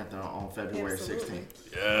Black Panther on February 16th.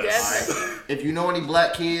 Yes. Right? If you know any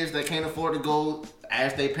black kids that can't afford to go,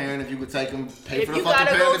 ask their parent if you could take them. Pay for the fucking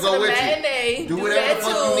parent to go with you. Do whatever the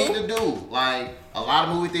fuck you need to do. Like, a lot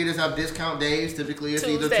of movie theaters have discount days. Typically, it's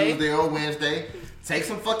either Tuesday or Wednesday. Take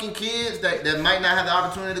some fucking kids that might not have the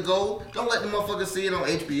opportunity to go. Don't let them motherfuckers see it on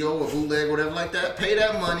HBO or bootleg or whatever like that. Pay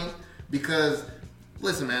that money because,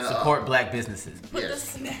 listen, man. Support black businesses. Put the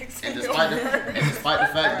snacks And in despite your the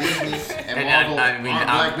fact Disney and Marvel aren't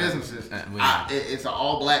black businesses, it's an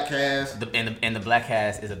all-black cast. And the black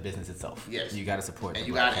cast is a business itself. Yes. You gotta support. And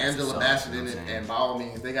you got Angela Bassett in it, and by all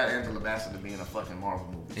means, they got Angela Bassett being a fucking Marvel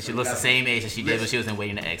movie. And she looks the same age as she did when she was in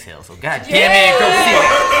Waiting to Exhale. So god damn it, go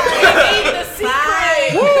see it.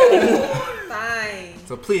 Fine.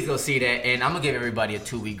 So please go see that, and I'm gonna give everybody a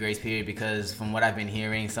 2-week grace period because from what I've been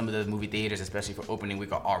hearing, some of the movie theaters, especially for opening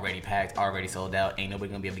week, are already packed, already sold out. Ain't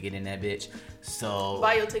nobody gonna be able to get in that bitch. So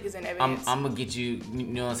buy your tickets in advance. I'm gonna get you. You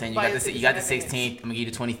know what I'm saying? You got the 16th. I'm gonna give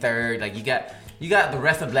you the 23rd. Like you got the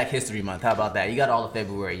rest of Black History Month. How about that? You got all of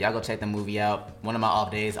February. Y'all go check the movie out. One of my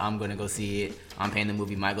off days, I'm gonna go see it. I'm paying the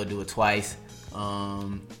movie. Might go do it twice.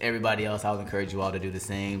 Everybody else, I would encourage you all to do the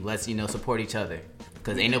same. Let's support each other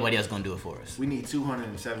because ain't nobody else gonna do it for us. We need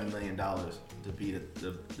 $207 million to be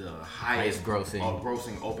the highest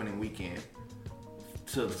grossing opening weekend.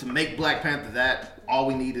 To make Black Panther that, all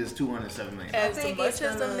we need is $207 million. As much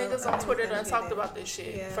as them niggas on Twitter done talked about this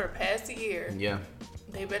shit for the past year. Yeah.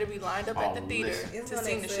 They better be lined up at the theater listen. to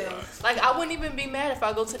see the shit. Like, I wouldn't even be mad if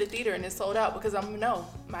I go to the theater and it's sold out because I'm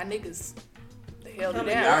my niggas, they held it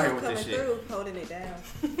down. Out here with Coming this shit. through, holding it down.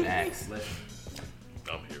 Facts.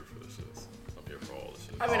 I'm here for this shit. I'm here for all this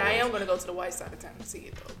shit. I mean, I am gonna go to the white side of town to see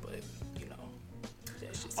it though, but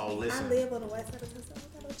that's just Oh, me. listen. I live on the west side of town, so I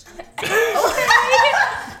got no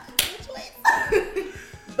choice.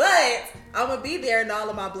 But I'm gonna be there in all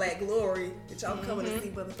of my black glory. Bitch, I'm coming to see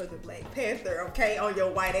motherfucking Black Panther, okay? On your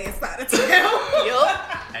white ass side of town. Yup.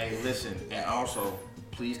 Hey, listen, and also,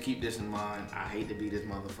 please keep this in mind. I hate to be this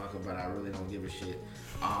motherfucker, but I really don't give a shit.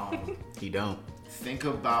 You don't. Think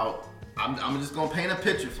about, I'm just gonna paint a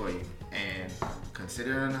picture for you. And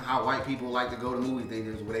considering how white people like to go to movie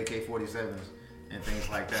theaters with AK-47s and things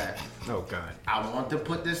like that, Oh god. I want to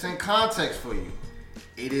put this in context for you.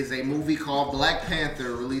 It is a movie called Black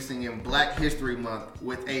Panther releasing in Black History Month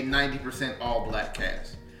with a 90% all-black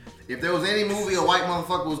cast. If there was any movie a white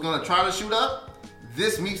motherfucker was gonna try to shoot up,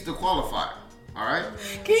 this meets the qualifier. All right.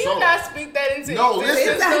 Can you not speak that into No,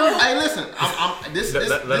 existence, listen. though? Hey, listen. This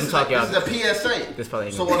Let him talk this out. is a PSA. This probably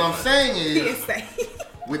ain't So gonna what I'm saying is, PSA.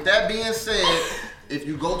 with that being said, if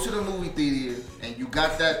you go to the movie theater and you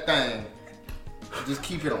got that thing, just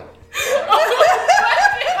keep it on.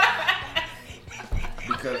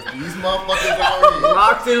 Because these motherfuckers out here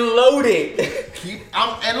Locked and loaded.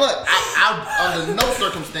 and look, I under no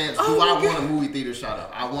circumstance do I want a movie theater shut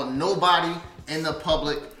up. I want nobody in the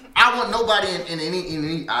public. I want nobody in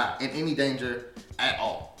any danger at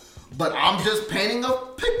all. But I'm just painting a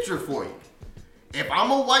picture for you. If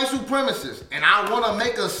I'm a white supremacist and I want to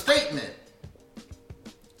make a statement,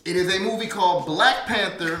 it is a movie called Black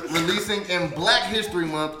Panther releasing in Black History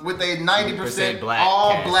Month with a 90%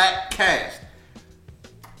 all-black cast.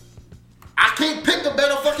 I can't pick a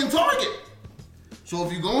better fucking target. So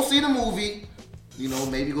if you're gonna see the movie,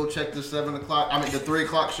 maybe go check the 3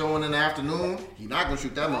 o'clock showing in the afternoon. He's not gonna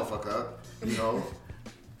shoot that motherfucker up.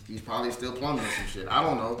 He's probably still plumbing or some shit. I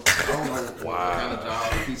don't know what kind of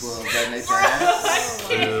job people of that nature have.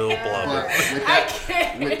 Still plumbing.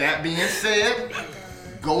 But with that being said,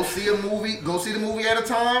 go see a movie. Go see the movie at a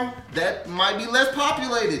time that might be less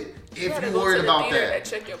populated. if gotta you go worried to the about theater that.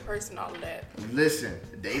 check your purse and all of that. Listen,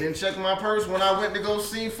 they didn't check my purse when I went to go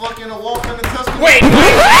see fucking A Walk in the Tuscany. Wait.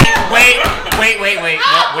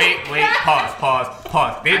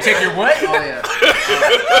 Pause. They didn't check your what? Oh yeah.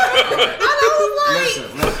 Listen.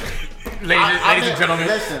 Ladies and gentlemen.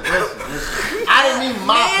 Listen. I didn't mean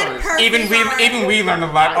my Man purse. Even we learned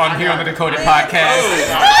a lot on here on the Decoded podcast.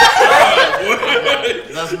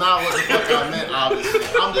 That's not what the fuck I meant, obviously.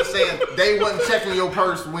 I'm just saying they wasn't checking your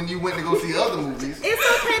purse when you went to go see other movies.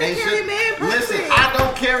 It's okay to carry man purses. Listen, I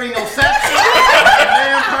don't carry no satchel,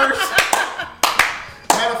 man purse.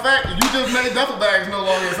 Matter of fact, you just made duffel bags no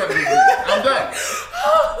longer acceptable. I'm done.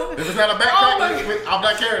 If it's not a backpack, I'm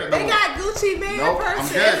not carrying it no They more. got Gucci man Nope,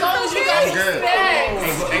 purses. I'm good. As long as you got I'm the good.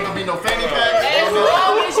 snacks. Ain't gonna be no fanny packs. As Oh, no.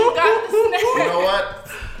 long as you got the snacks. You know what?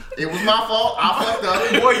 It was my fault. I fucked up.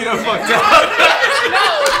 Boy, you done fucked up.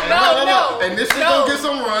 No. And this shit gonna get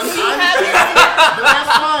some run. Do you I have understand. But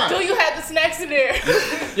that's fine. Do you have the snacks in there?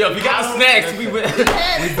 Yo, if you got the snacks, we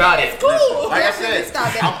about it. Cool. Like I Definitely said,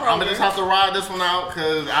 stop that I'm gonna program. just have to ride this one out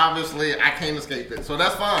because obviously I can't escape it. So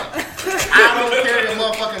that's fine. I don't carry the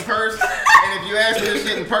motherfucking purse. And if you ask me this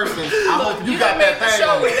shit in person, I hope you got that thing Show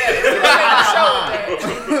on. with that. You done made the show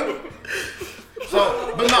with that. So,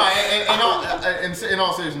 but no, in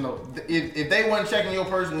all seriousness, no. If they weren't checking your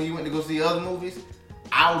purse when you went to go see other movies,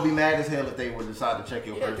 I would be mad as hell if they would decide to check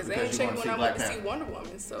your Yeah, purse because they ain't because you checking want to when see I went Black to see Panther. Wonder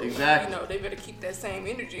Woman. So, Exactly. you know, they better keep that same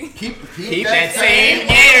energy. Keep that same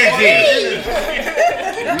energy.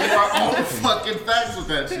 You are on fucking facts with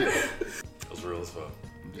that shit. That's real as fuck.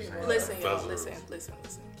 Listen, y'all, That's listen.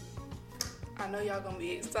 I know y'all gonna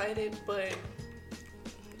be excited, but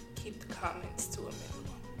keep the comments to a minimum.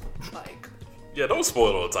 Like, Yeah, don't spoil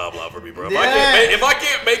it on the timeline for me, bro. Yeah. If I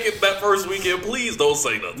can't make it that first weekend, please don't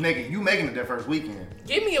say nothing. Nigga, you making it that first weekend.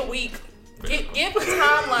 give me a week. Give a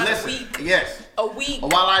timeline Listen, a week. yes. A week.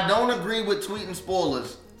 While I don't agree with tweeting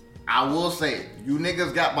spoilers, I will say it. You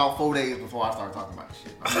niggas got about 4 days before I start talking about this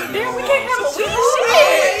shit. Damn, we can't have a week. Shit.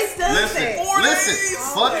 Always does Listen, that. listen.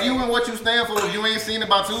 Fuck you and what you stand for if you ain't seen it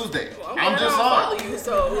by Tuesday. I'm just follow sorry. you,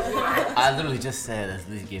 so I literally just said let's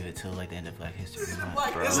at least give it till like the end of Black History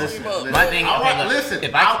Month, bro. Listen, My thing- all okay, right, look, listen.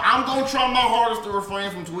 if I- I'm gonna try my hardest to refrain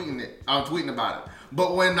from tweeting it. I'm tweeting about it.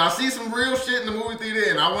 But when I see some real shit in the movie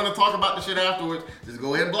theater and I want to talk about the shit afterwards, just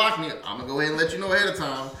go ahead and block me. I'm gonna go ahead and let you know ahead of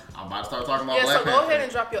time. I'm about to start talking about yeah. Black So Panther. go ahead and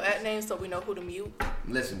drop your @ name so we know who to mute.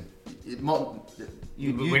 Listen, You're not on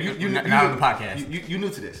the podcast. You new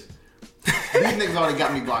to this. These niggas already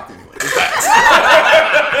got me blocked anyway.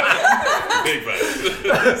 Big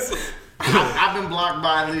facts. I've been blocked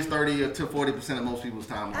by at least 30 to 40% of most people's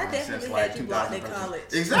timelines I since definitely like had you blocked in 2013.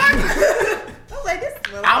 college. Exactly. I was like, this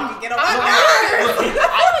I'm- motherfucker get on my nerves.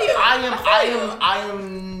 I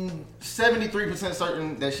am 73%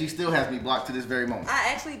 certain that she still has me blocked to this very moment. I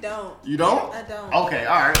actually don't. You don't? I don't. Okay,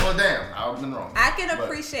 all right. Well, damn, I've been wrong. I can But-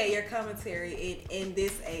 appreciate your commentary in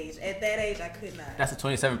this age. At that age, I could not. That's the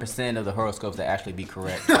 27% of the horoscopes that actually be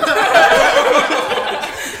correct.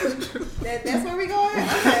 That's where we going?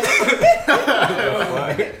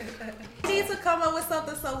 Okay. We need to come up with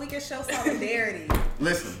something so we can show solidarity.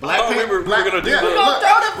 Listen, Black thought we Panther. were gonna do yeah, the- look,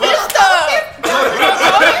 Throw the fist up.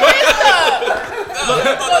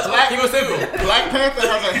 Keep it simple. Black Panther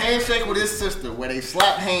has a handshake with his sister where they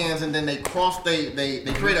slap hands and then they cross they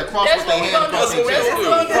create a cross That's with their what we hands gonna across do. their That's chest. what we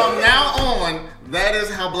gonna do. From now on, that is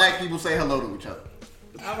how black people say hello to each other.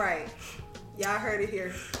 All right. Y'all heard it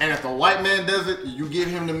here. And if the white man does it, you give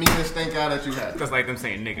him the meanest stink eye that you have. That's like them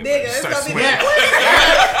saying nigga. Nigga, it's Start gonna be sweating. that.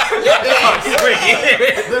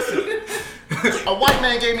 Listen, a white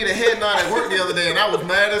man gave me the head nod at work the other day, and I was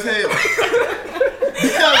mad as hell.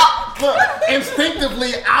 Because look,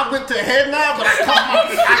 instinctively I went to head nod, but I caught it on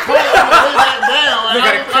the way back down. And Look I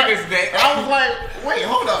at was the quickest day. and I was like, wait,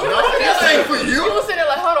 hold up, no, this ain't for You you. was sitting there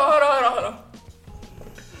like, hold on.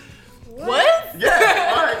 What?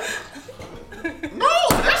 Yeah, all right. No,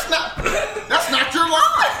 that's not your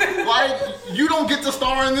line. Like, you don't get to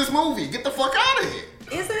star in this movie. Get the fuck out of here.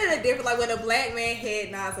 Isn't it a difference? Like when a black man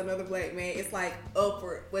head nods another black man, it's like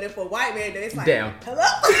upward. But if a white man does, it's like Down. Hello.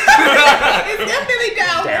 It's definitely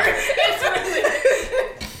downward. It's really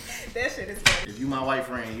that shit is funny. If you my white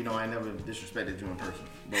friend, you know I never disrespected you in person.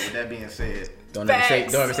 But with that being said, Don't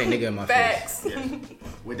ever say nigga in my face. Facts. yes.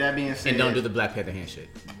 With that being said, And don't do the Black Panther handshake.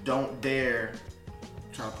 don't dare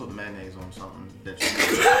try to put mayonnaise on something that you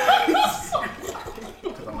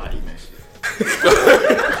because I'm not eating that shit.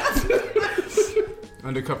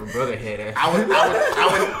 Undercover brother head ass.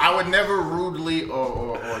 I would never rudely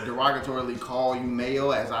or derogatorily call you mayo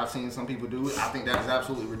as I've seen some people do. I think that is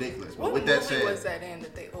absolutely ridiculous. But What with that movie was said, that in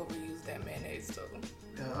that they overused that mayonnaise though?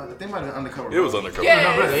 They might have been Undercover. It was Undercover.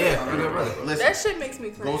 Yeah. Brother, yeah. Undercover Brother. Listen, That shit makes me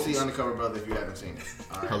cringe. go see Undercover Brother if you haven't seen it.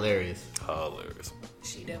 All right. Hilarious. Hilarious.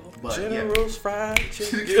 She devil. But yeah. General's fried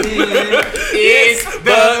chicken. It's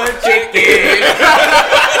the chicken.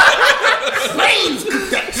 Flames cook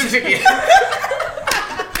that chicken.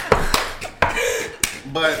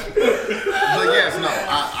 But yes, no,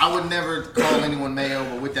 I would never call anyone mayo.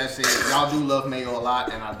 But with that said, y'all do love mayo a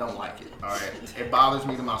lot, and I don't like it. All right, it bothers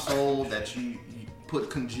me to my soul that you put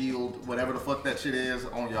congealed whatever the fuck that shit is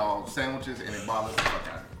on y'all sandwiches, and it bothers the fuck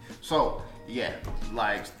out of me. So yeah,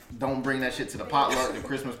 like don't bring that shit to the potluck, the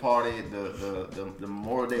Christmas party, the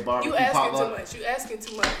Memorial Day barbecue You asking potluck. too much. You asking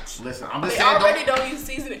too much. Listen, I'm just They saying. already don't use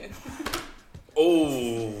seasoning.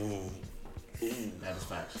 Oh. That is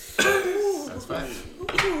facts. That's facts.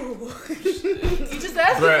 You just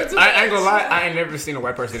asking Bruh, for too much. I ain't gonna lie, I ain't never seen a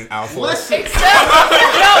white person in aisle 4. Listen. Except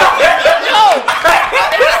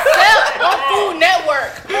on Food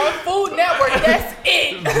Network. On Food Network, that's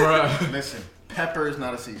it. Bruh. Listen, pepper is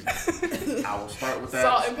not a seasoning. I will start with that.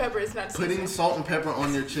 Salt and pepper is not Putting seasoning. salt and pepper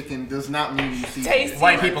on your chicken does not mean you season Tasty. it.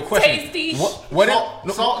 White people question. Tasty. What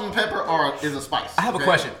Salt and pepper is a spice. I have a okay?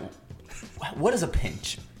 question. What is a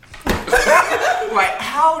pinch? Like,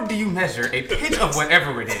 how do you measure a pinch of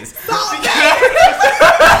whatever it is?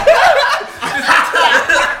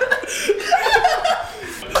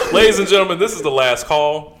 Ladies and gentlemen, this is the last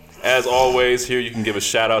call. As always, here you can give a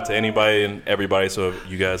shout out to anybody and everybody. So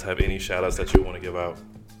if you guys have any shout outs that you want to give out.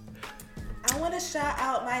 I want to shout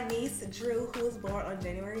out my niece, Drew, who was born on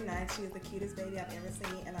January 9th. She is the cutest baby I've ever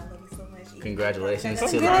seen, and I love you so much. Congratulations to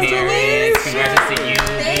the Congratulations. parents. Congratulations to you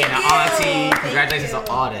Thank being an you. auntie. Thank Congratulations you. on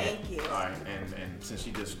all that. Thank you. All right, and since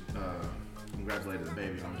she just congratulated the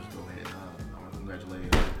baby, I'm just go ahead. I want to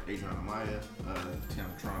congratulate Adriana Amaya,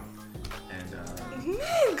 Tiana Trump, and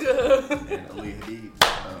Aaliyah Hadid.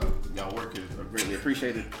 Y'all work is greatly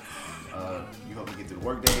appreciated. You help me get through the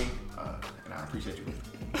work day, and I appreciate you.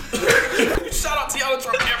 Shout out to y'all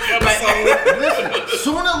from every episode. Listen,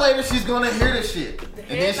 sooner or later she's gonna hear this shit,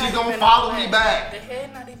 and then she's gonna follow me back. The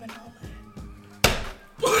head not even on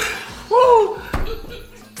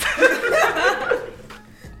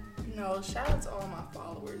No, shout out to all my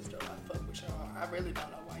followers though. I fuck with y'all. I really don't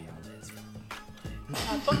know why y'all last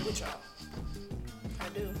follow. I fuck with y'all. I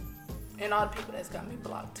do. And all the people that's got me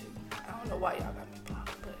blocked too. I don't know why y'all got me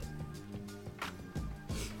blocked, but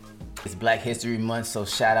It's Black History Month, so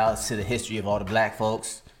shout out to the history of all the black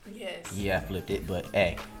folks. yes. Yeah, I flipped it, but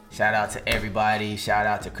hey, shout out to everybody. Shout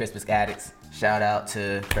out to Christmas Addicts. Shout out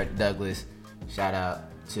to Frederick Douglass. Shout out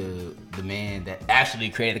to the man that actually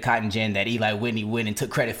created the cotton gin that Eli Whitney went and took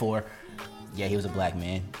credit for. Yeah, he was a black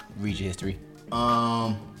man. Read your history.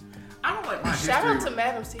 I don't like my Shout history. out to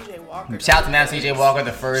Madam C.J. Walker. Shout out to Madam C.J. Walker,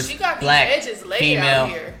 the first She got these black edges laid female out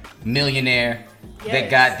here. millionaire that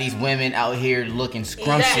Yes. got these women out here looking That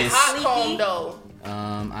scrumptious. hot comb though.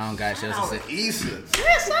 I don't got shit else to Oh, say. Issa.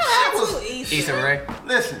 Shout out to Issa. Issa Rae.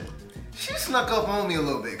 Listen, she snuck up on me a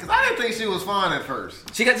little bit because I didn't think she was fine at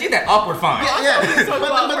first. She that awkward fine. Yeah, Talk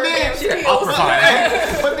about but her then damn She that skills. awkward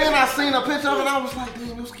fine. but then I seen a picture of it and I was like,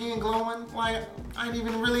 damn, your skin glowing. Like, I ain't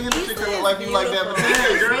even really into Issa girl is like you like that. But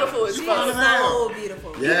beautiful. yeah, girl, Beautiful as she fuck. fine as hell. So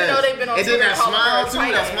beautiful. Yes. though they've been on and then Twitter that calling smile her too.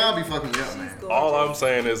 tight That end. smile be fucking me up, man. All I'm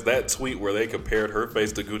saying is that tweet where they compared her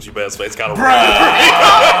face to Gucci Bad's face got a They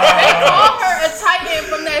call her a Titan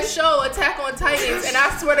from that show, Attack on Titans, and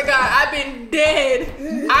I swear to God, I've been dead.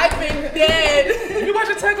 I've been dead. You watch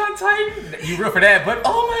Attack on Titan? You real for that, but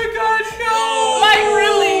oh my god, no! Like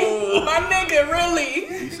really, my nigga,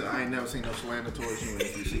 really. Issa, I ain't never seen no slander towards you, and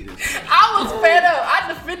if you see this, I was fed up. I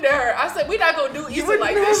defended her. I said, we not gonna do Issa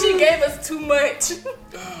like this. She gave us too much.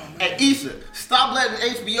 hey Issa, stop letting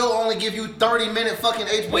HBO only give you 30-minute fucking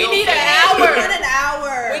HBO. We need an We hour. need an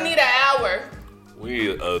hour. We need an hour. We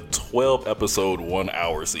need a 12 episode 1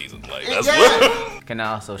 hour season. Like that's Yeah. Can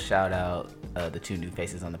I also shout out the two new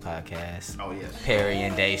faces on the podcast? Oh yes. Perry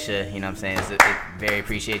and Daisha, you know what I'm saying? Very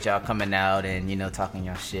appreciate y'all coming out and, you know, talking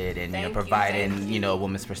y'all shit and, Thank you, providing, thank you know, a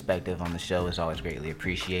woman's perspective on the show is always greatly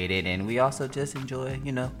appreciated. And we also just enjoy,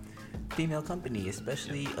 you know, female company,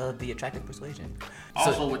 especially the attractive persuasion.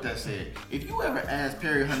 Also, with that said, if you ever ask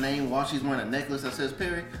Perry her name while she's wearing a necklace that says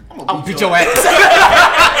Perry, I'm gonna I'll beat your ass.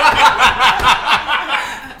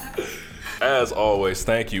 As always,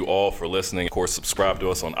 thank you all for listening. Of course, subscribe to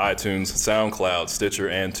us on iTunes, SoundCloud, Stitcher,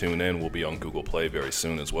 and TuneIn. We'll be on Google Play very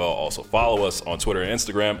soon as well. Also, follow us on Twitter and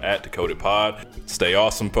Instagram at DecodedPod. Stay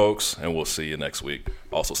awesome, folks, and we'll see you next week.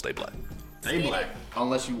 Also, stay black. Stay black,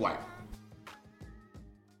 unless you white.